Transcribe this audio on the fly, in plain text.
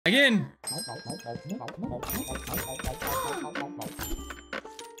Again.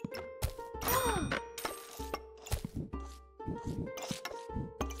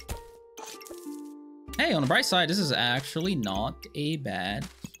 Hey, on the bright side, this is actually not a bad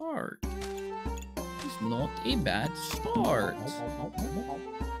start. It's not a bad start.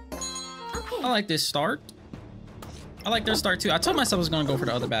 I like this start. I like their start too. I told myself I was gonna go for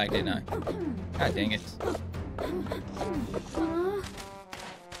the other bag, didn't I? God dang it.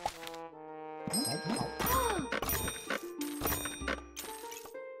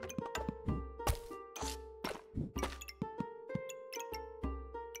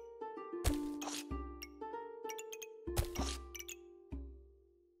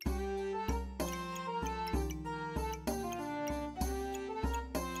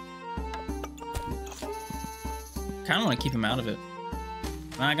 I kind of want to keep him out of it.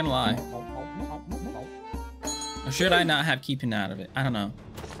 I'm not gonna lie. Or should I not have keep him out of it? I don't know.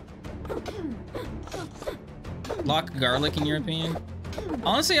 Lock garlic, in your opinion?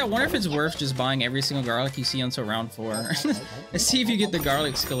 Honestly, I wonder if it's worth just buying every single garlic you see until round 4. Let's see if you get the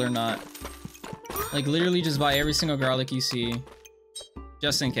garlic skill or not. Like, literally just buy every single garlic you see.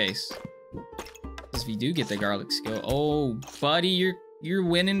 Just in case. Because if you do get the garlic skill... Oh, buddy, you're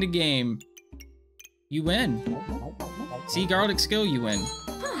winning the game. You win. See garlic skill, you win.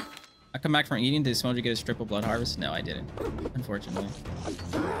 I come back from eating. Did smojo get a triple blood harvest? No, I didn't. Unfortunately.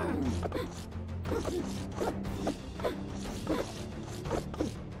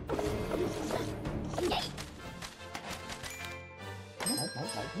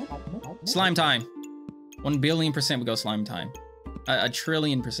 Slime time. 1 billion% would go slime time. A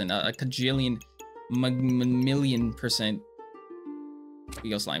trillion%, a cajillion, million% we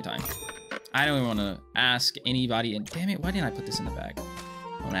go slime time. I don't even want to ask anybody, and damn it, why didn't I put this in the bag?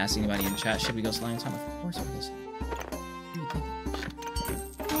 I want to ask anybody in chat, should we go slime time? Of course we go slime. What are you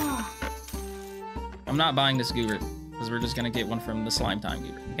thinking? I'm not buying this goober, because we're just going to get one from the slime time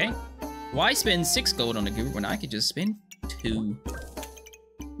goober, okay? Why spend 6 gold on a goober when I could just spend 2?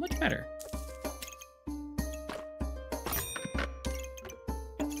 Much better.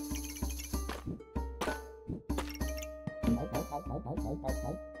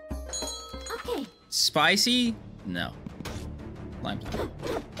 Okay. Spicy? No. Slime time.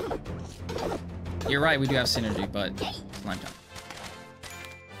 You're right, we do have synergy, but slime time.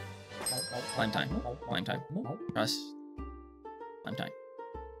 Slime time. Slime time. Trust. Slime time.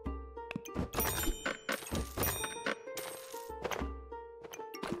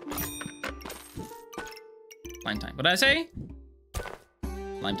 Slime time. What did I say?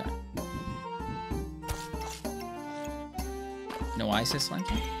 Slime time. No, I said slime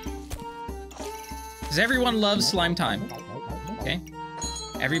time. Because everyone loves slime time. Okay?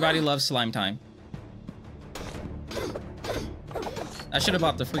 Everybody loves slime time. I should have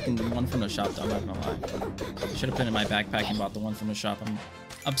bought the freaking one from the shop, though, I'm not gonna lie. I should have put it in my backpack and bought the one from the shop. I'm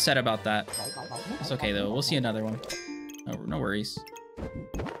upset about that. It's okay, though. We'll see another one. No worries.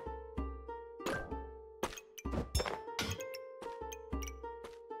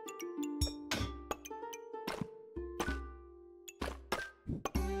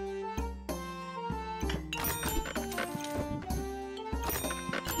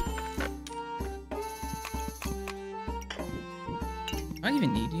 Do I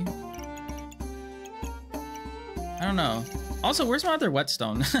even need you? I don't know. Also, where's my other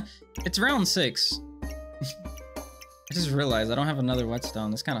whetstone? It's round 6. I just realized I don't have another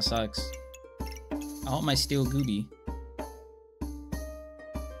whetstone. This kind of sucks. I want my steel gooby.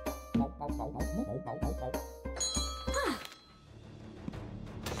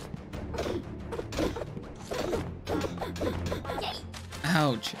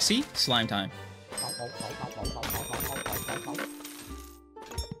 Ouch. See? Slime time.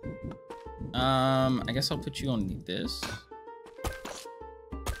 I guess I'll put you on this.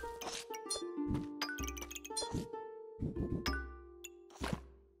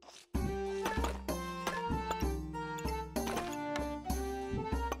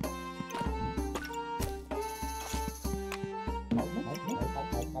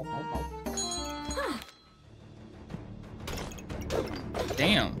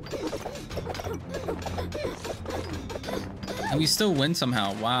 Damn. And we still win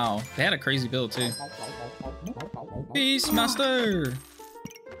somehow. Wow. They had a crazy build too. Beastmaster!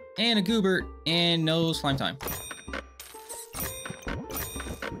 And a Goobert. And no slime time.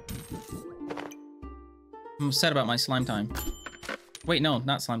 I'm upset about my slime time. Wait, no,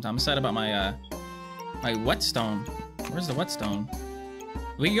 not slime time. I'm upset about my my whetstone. Where's the whetstone?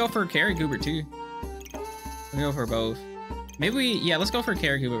 We can go for carry Goobert too. We can go for both. Maybe we, yeah, let's go for a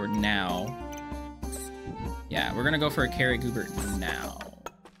carry Goobert now. Yeah, we're gonna go for a carry Goobert now.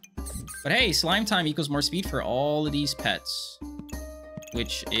 But hey, slime time equals more speed for all of these pets.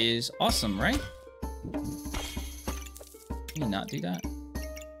 Which is awesome, right? Can you not do that?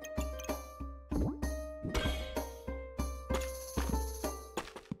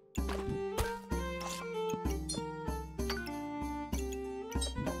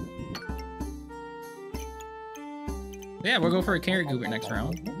 Yeah, we'll go for a carrot goober next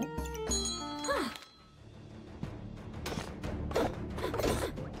round.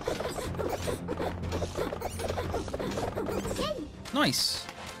 Nice.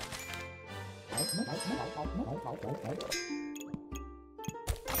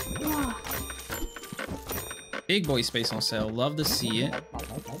 Big boy space on sale. Love to see it.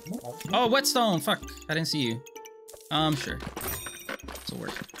 Oh, whetstone. Fuck. I didn't see you. Sure. This'll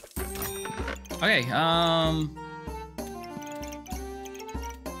work. Okay,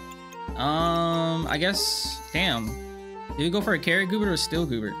 I guess, damn. Did we go for a carrot goober or a steel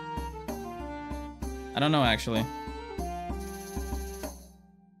goober? I don't know, actually.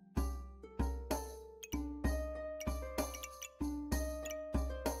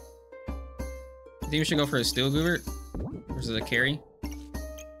 I think we should go for a steel goober versus a carry.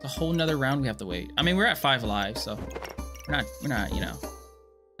 It's a whole nother round we have to wait. I mean, we're at 5 lives, so we're not, you know,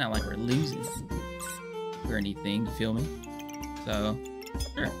 not like we're losing or anything, you feel me? So,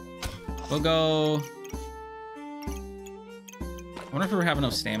 sure. We'll go... I wonder if we have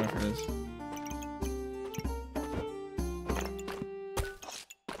enough stamina for this.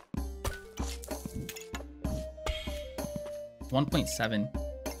 $1.7.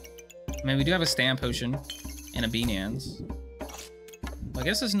 I mean, we do have a stam potion and a bean hands. I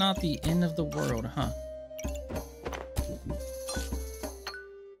guess it's not the end of the world, huh?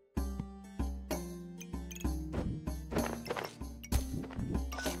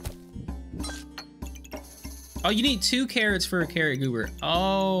 Oh, you need 2 carrots for a carrot goober.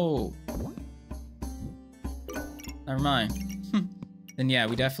 Oh. Never mind. Then yeah,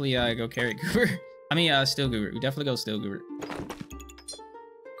 we definitely go carrot goober. I mean, steel goober. We definitely go steel goober.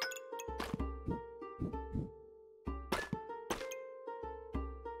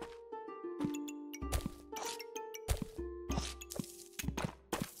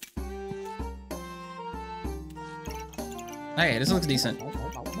 Hey, this looks decent.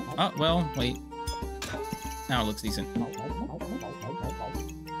 Oh, well, wait. Now it looks decent.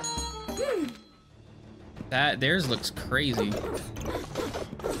 Theirs looks crazy.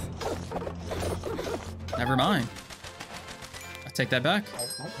 Never mind. I take that back.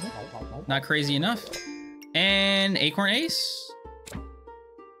 Not crazy enough. And acorn ace.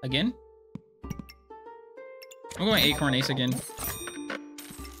 Again. I'm going acorn ace again.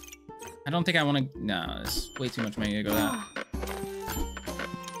 I don't think I want to... Nah, it's way too much money to go that.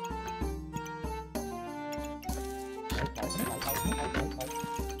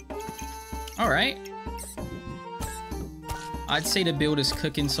 All right. I'd say the build is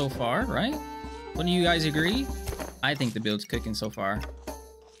cooking so far, right? Wouldn't you guys agree? I think the build's cooking so far.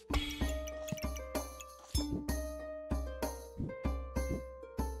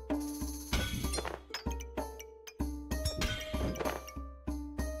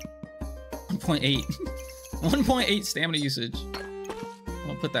 .8. 1.8 stamina usage.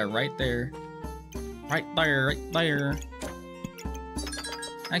 I'll put that right there. Right there, right there.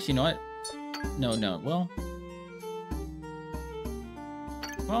 Actually, you know what? No.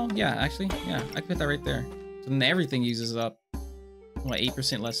 Well, yeah, actually, yeah, I can put that right there. So then everything uses up, what,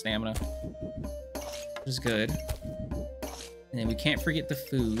 8% less stamina, which is good. And then we can't forget the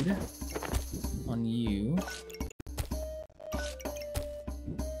food on you.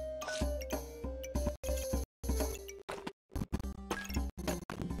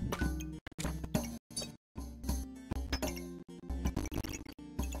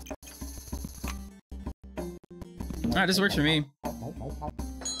 Alright, this works for me.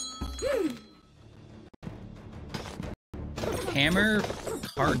 Hammer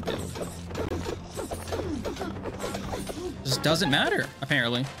card build. Just doesn't matter,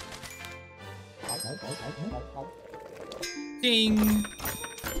 apparently. Ding!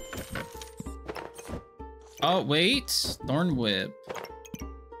 Oh, wait. Thorn whip.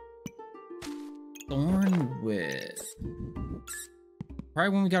 Thorn whip. Right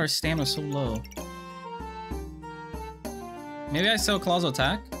when we got our stamina so low. Maybe I sell Claw's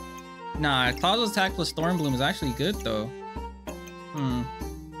attack? Nah, Claw's attack plus Thorn Bloom is actually good though.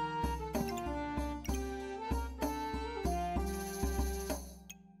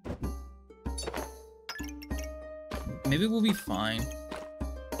 Maybe we'll be fine.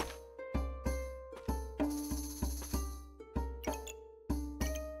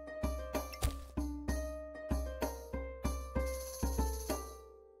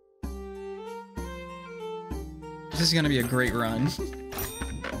 This is gonna be a great run.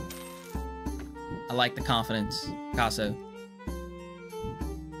 I like the confidence, Picasso.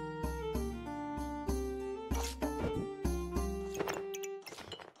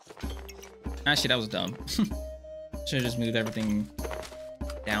 Actually, that was dumb. Should've just moved everything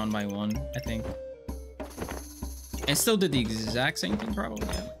down by 1, I think. And still did the exact same thing, probably,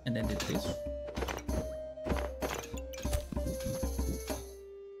 yeah. And then did this.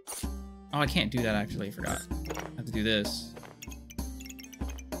 Oh, I can't do that, actually. I forgot. I have to do this.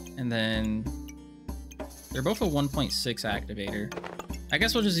 And then... They're both a 1.6 activator. I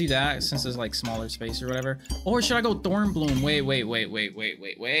guess we'll just do that, since there's, like, smaller space or whatever. Or should I go Thornbloom? Wait.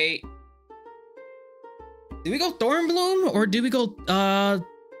 Do we go Thornbloom, or do we go,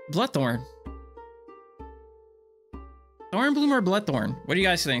 Bloodthorn? Thornbloom or Bloodthorn? What do you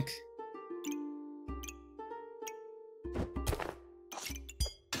guys think?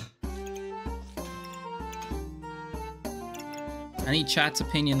 I need chat's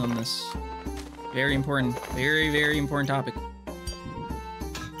opinion on this. Very important. Very, very important topic.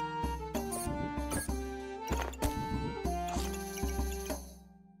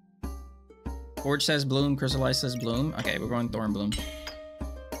 Forge says Bloom, Crystallize says Bloom. Okay, we're going Thornbloom.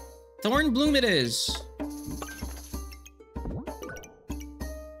 Thornbloom it is!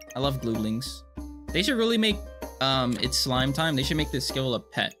 I love Gloolings. They should really make it's slime time. They should make this skill a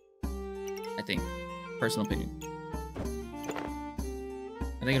pet. I think. Personal opinion.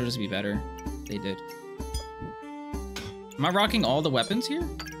 I think it'll just be better. They did. Am I rocking all the weapons here?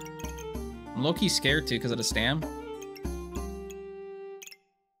 I'm low-key scared too because of the stam.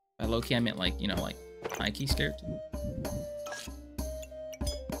 By low-key I meant like, you know, like high-key scared too.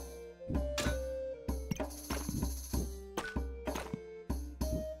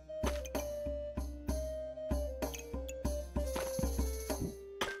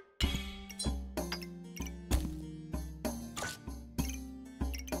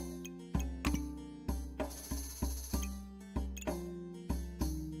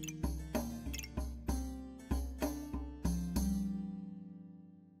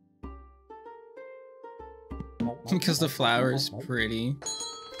 Because the flower is pretty.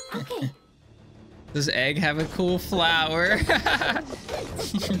 Okay. Does egg have a cool flower?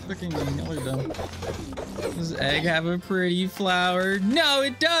 Fucking dumb. Does egg have a pretty flower? No,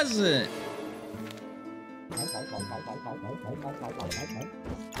 it doesn't.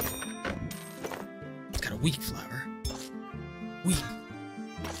 It's got a weak flower. Weak.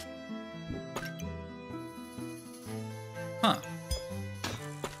 Huh.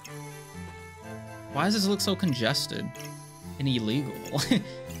 Why does this look so congested and illegal?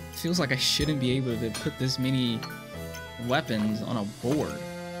 Feels like I shouldn't be able to put this many weapons on a board.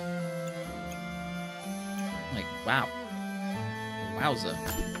 Like, wow. Wowza.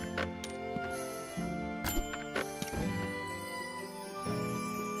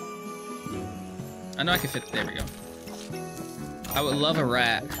 I know I can fit, there we go. I would love a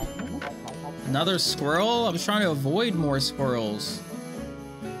rat. Another squirrel? I was trying to avoid more squirrels,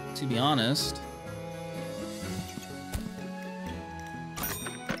 to be honest.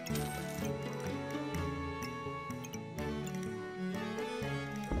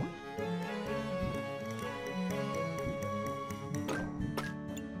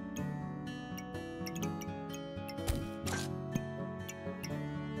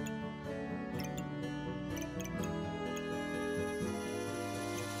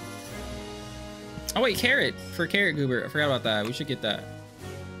 Oh wait, carrot for carrot goober. I forgot about that. We should get that.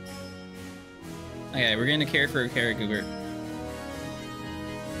 Okay, we're getting a carrot for a carrot goober.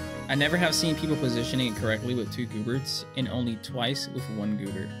 I never have seen people positioning it correctly with 2 goobers and only twice with 1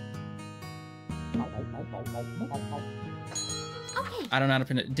 goober. Okay. I don't know how to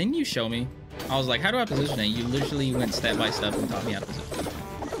pin it. Didn't you show me? I was like, how do I position it? You literally went step by step and taught me how to position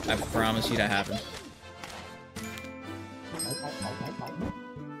it. I promise you that happened.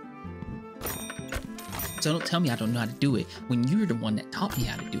 So don't tell me I don't know how to do it when you're the one that taught me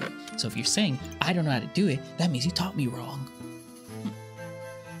how to do it. So if you're saying I don't know how to do it, that means you taught me wrong.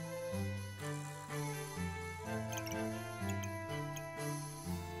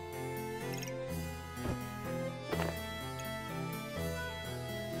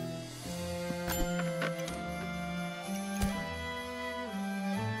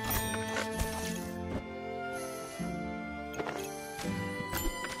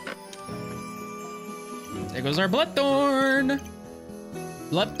 There goes our Bloodthorn!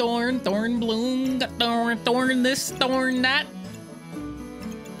 Bloodthorn, Thornbloom, got thorn this, thorn that.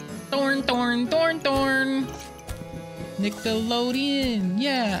 Thorn. Nickelodeon,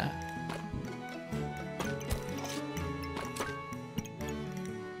 yeah.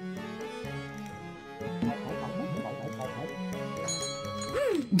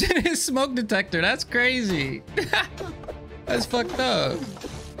 His smoke detector. That's crazy. That's fucked up.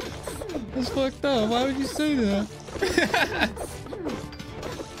 That's fucked up. Why would you say that?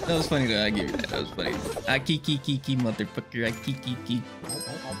 That was funny though. I give you that. That was funny. I kiki motherfucker. I kiki.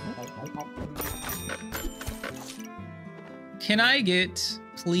 Can I get,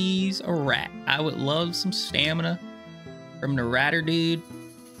 please, a rat? I would love some stamina from the ratter dude.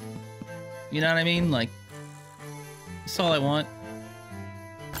 You know what I mean? Like, that's all I want.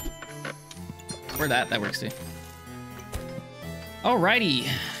 Or that works too. Alrighty.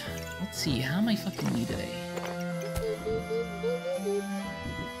 Let's see, how am I fucking me today?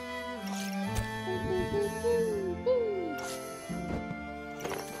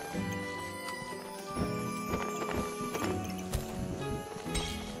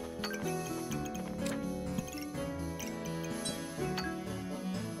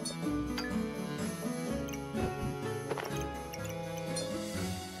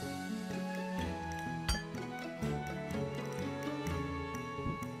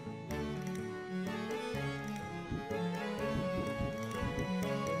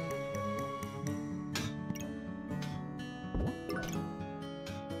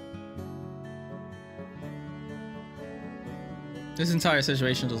 This entire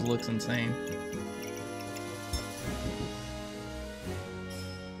situation just looks insane.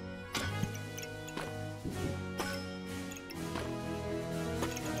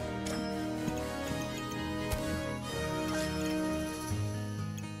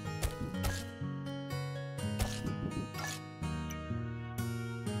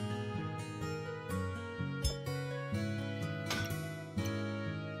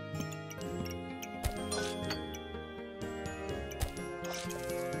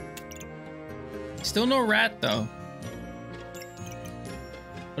 Still no rat though.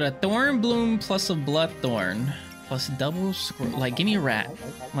 But a thorn bloom plus a blood thorn plus double scroll. Like, give me a rat.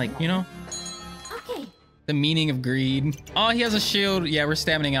 Like, you know? Okay. The meaning of greed. Oh, he has a shield. Yeah, we're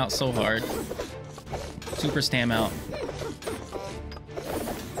staminaing out so hard. Super stam out.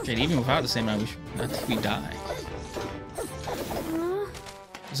 Okay, even without the stamina, I think we die.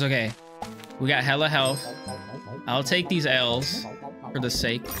 It's okay. We got hella health. I'll take these L's for the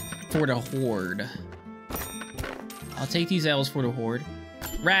sake. For the horde. I'll take these L's for the horde.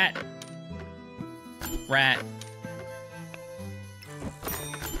 Rat. Rat.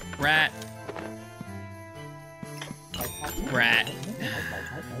 Rat. Rat.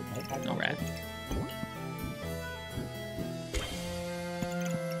 No rat.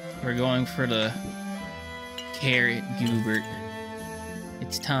 We're going for the carrot Goobert.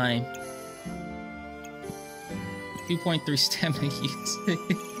 It's time. 2.3 stamina use.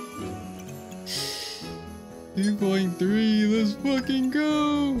 2.3, let's fucking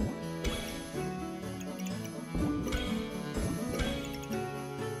go!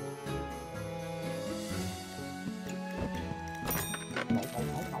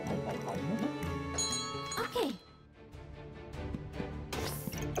 Okay.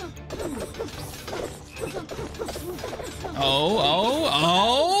 Oh!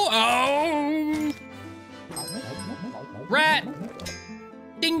 Rat!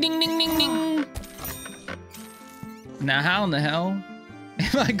 Ding ding ding ding ding! Now how in the hell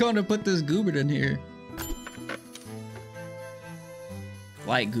am I going to put this Goobert in here?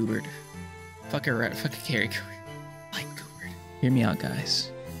 Light Goobert. Fuck a rat, fuck a carry Goobert. Light Goobert. Hear me out,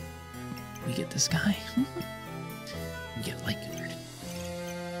 guys. We get this guy. We get Light Goobert.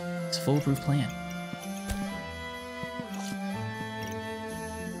 It's a foolproof plan.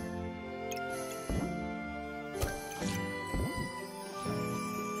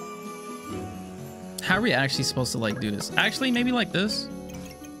 How are we actually supposed to like do this? Actually, maybe like this.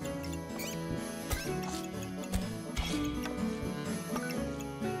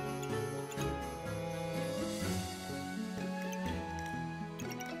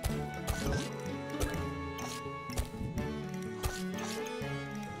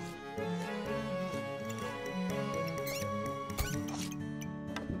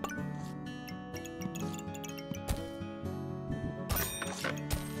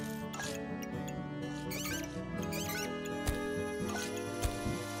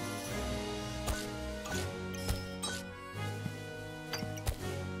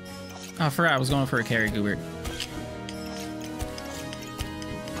 Oh, I forgot I was going for a carry Goobert.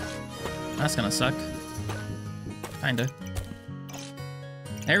 That's gonna suck. Kinda.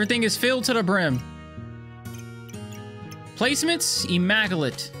 Everything is filled to the brim. Placements,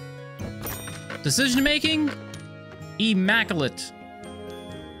 immaculate. Decision making, immaculate.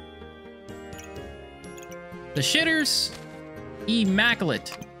 The shitters,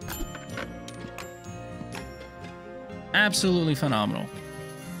 immaculate. Absolutely phenomenal.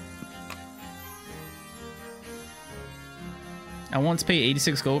 I once paid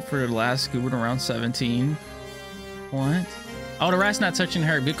 86 gold for the last scuba around 17. What? Oh, the rat's not touching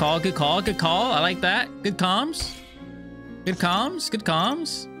her. Good call, good call, good call. I like that. Good comms. Good comms, good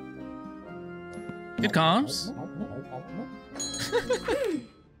comms. Good comms.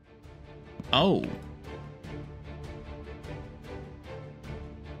 Oh.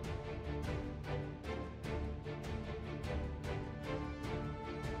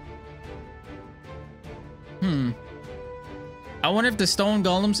 I wonder if the stone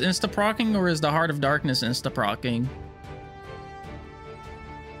golem's insta-procking or is the Heart of Darkness insta-procking?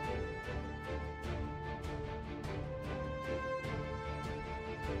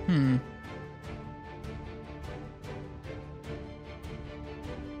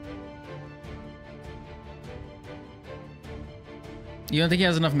 You don't think he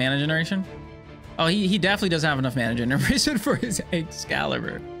has enough mana generation? Oh, he definitely doesn't have enough mana generation for his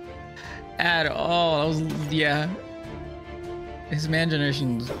Excalibur. At all. That was, yeah. His mana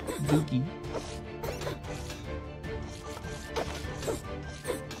generation was dookie.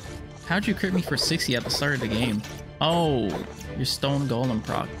 How'd you crit me for 60 at the start of the game? Oh, your stone golem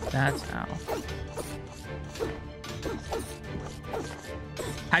proc. That's how.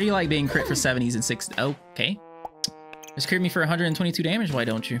 How do you like being crit for 70s and 60s? Okay. Just crit me for 122 damage, why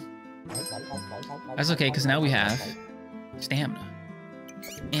don't you? That's okay, because now we have stamina.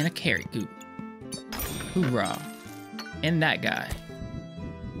 And a carrot goop. Hoorah. And that guy.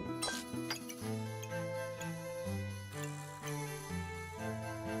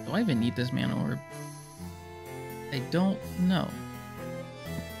 Do I even need this mana orb? I don't know.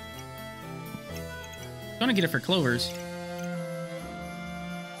 I'm gonna get it for clovers.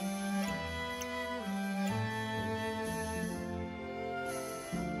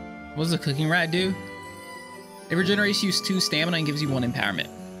 What does the cooking rat do? It regenerates you 2 stamina and gives you 1 empowerment.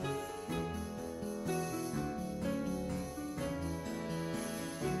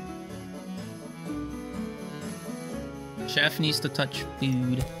 Chef needs to touch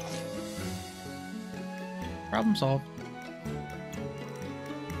food. Problem solved.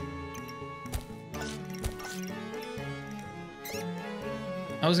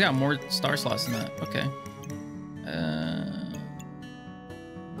 Oh, he's got more star slots than that. Okay.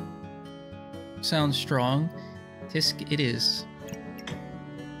 Sounds strong. Tisk it is.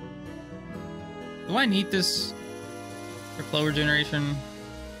 Do I need this for clover generation?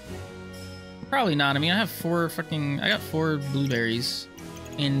 Probably not. I mean, I have 4 I got 4 blueberries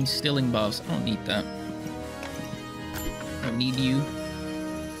and stilling buffs. I don't need that. I don't need you.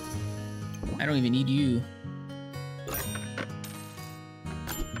 I don't even need you.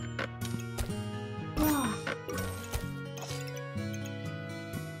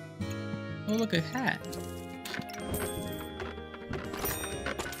 Oh, look at that.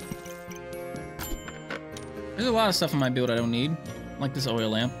 There's a lot of stuff in my build I don't need. Like this oil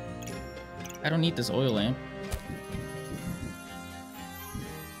lamp. I don't need this oil lamp.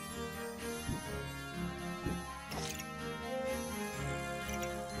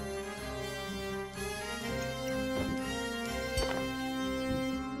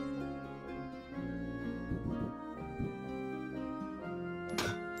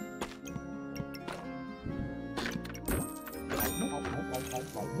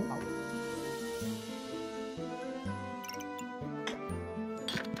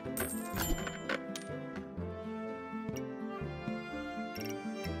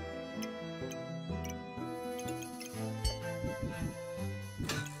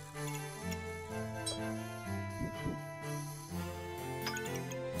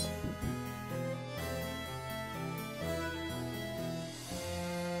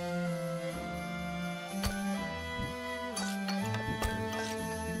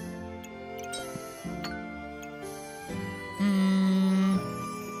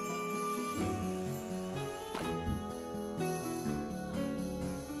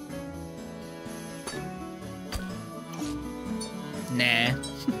 Nah.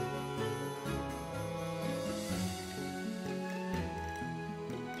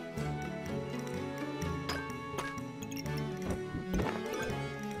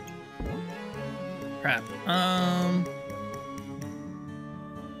 Crap. I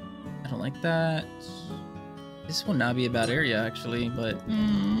don't like that. This will not be a bad area, actually, but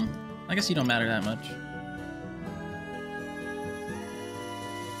I guess you don't matter that much.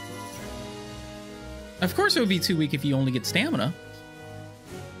 Of course it would be too weak if you only get stamina.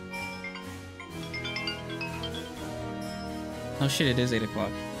 Oh shit, it is 8 o'clock.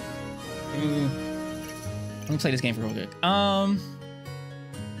 Let me play this game for real quick.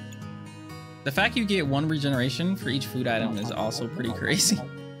 The fact you get 1 regeneration for each food item is also pretty crazy.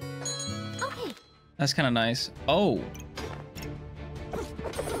 Okay. That's kind of nice. Oh.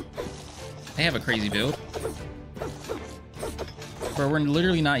 They have a crazy build. Bro, we're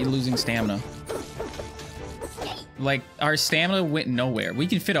literally not losing stamina. Like, our stamina went nowhere. We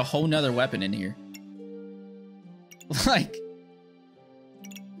can fit a whole nother weapon in here. Like...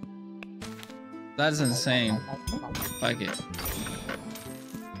 That's insane. Fuck it.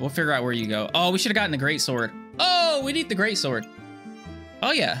 We'll figure out where you go. Oh, we should have gotten the great sword. Oh, we need the great sword.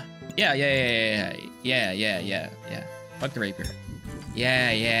 Oh, yeah. Yeah. Fuck the rapier.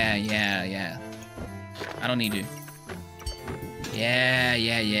 Yeah. I don't need you. Yeah.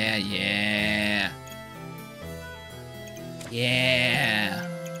 Yeah.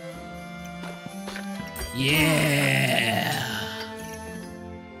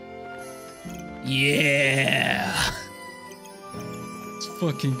 Let's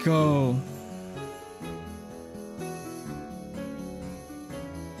fucking go.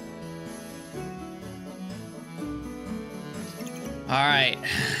 All right,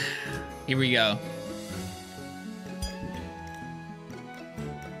 here we go.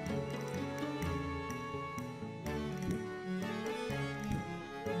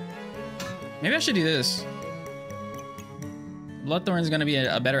 Maybe I should do this. Bloodthorn's gonna be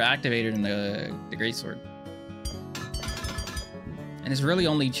a better activator than the greatsword. And this really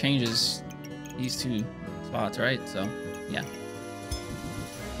only changes these two spots, right? So, yeah.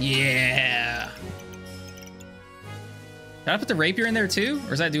 Yeah! Should I put the rapier in there too?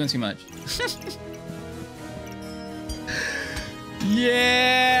 Or is that doing too much?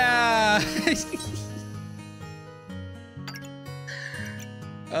 Yeah!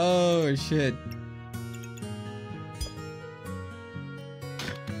 Oh, shit.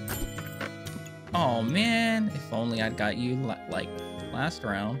 Oh, man. If only I'd got you, like, last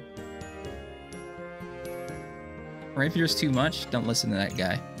round. Rapier's too much? Don't listen to that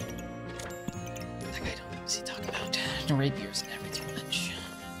guy. That guy don't know what he's talking about. No rapiers never too much.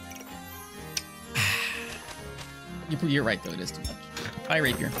 You're right, though. It is too much. Bye,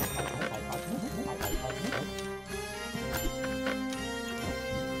 rapier.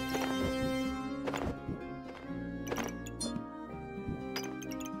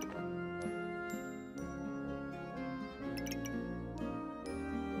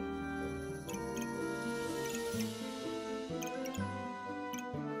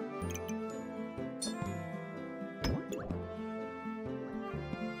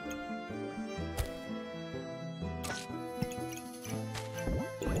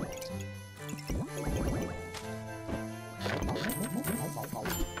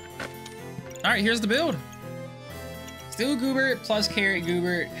 Alright, here's the build. Steel Goobert plus Carrot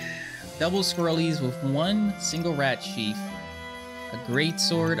Goobert. Double Squirrelies with one single Rat Sheath. A Great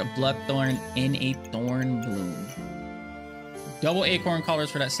Sword, a Bloodthorn, and a Thorn Bloom. Double Acorn Collars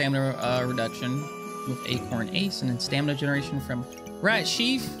for that stamina reduction with Acorn Ace, and then stamina generation from Rat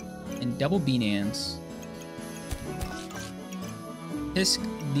Sheath and double Beanans. Hisk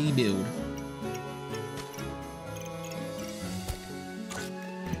the build.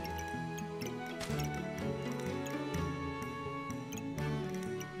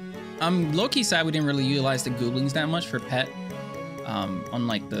 I'm low-key sad we didn't really utilize the Gooblings that much for pet,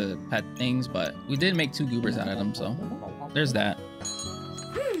 unlike the pet things, but we did make 2 Goobers out of them, so there's that.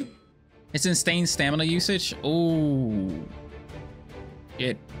 It's insane stamina usage. Oh,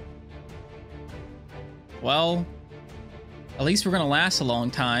 shit. Well, at least we're gonna last a long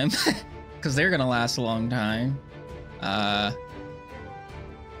time, because they're gonna last a long time.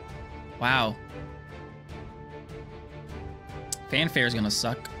 Wow. Fanfare is gonna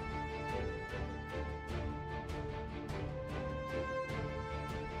suck.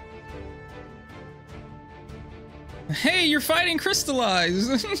 Hey, you're fighting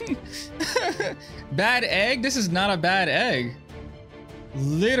Crystallized! Bad egg? This is not a bad egg.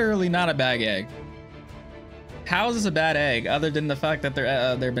 Literally not a bad egg. How is this a bad egg, other than the fact that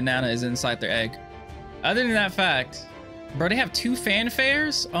their banana is inside their egg? Other than that fact, bro, they have 2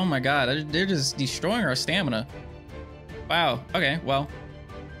 fanfares? Oh my god, they're just destroying our stamina. Wow, okay, well,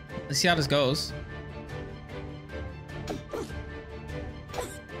 let's see how this goes.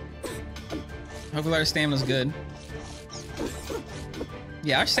 Hopefully our stamina's good.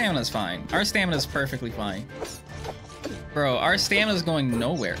 Yeah, our stamina's fine. Our stamina's perfectly fine. Bro, our stamina's going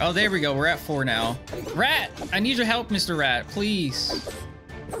nowhere. Oh, there we go. We're at 4 now. Rat! I need your help, Mr. Rat. Please.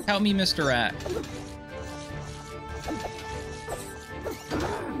 Help me, Mr. Rat.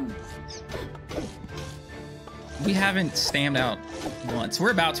 We haven't stammed out once. We're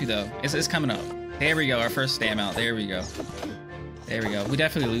about to, though. It's coming up. There we go. Our first stam out. There we go. There we go. We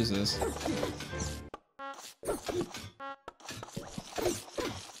definitely lose this.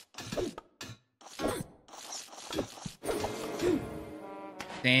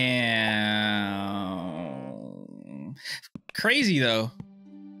 Damn. crazy though.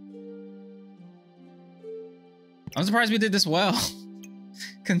 I'm surprised we did this well,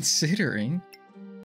 considering.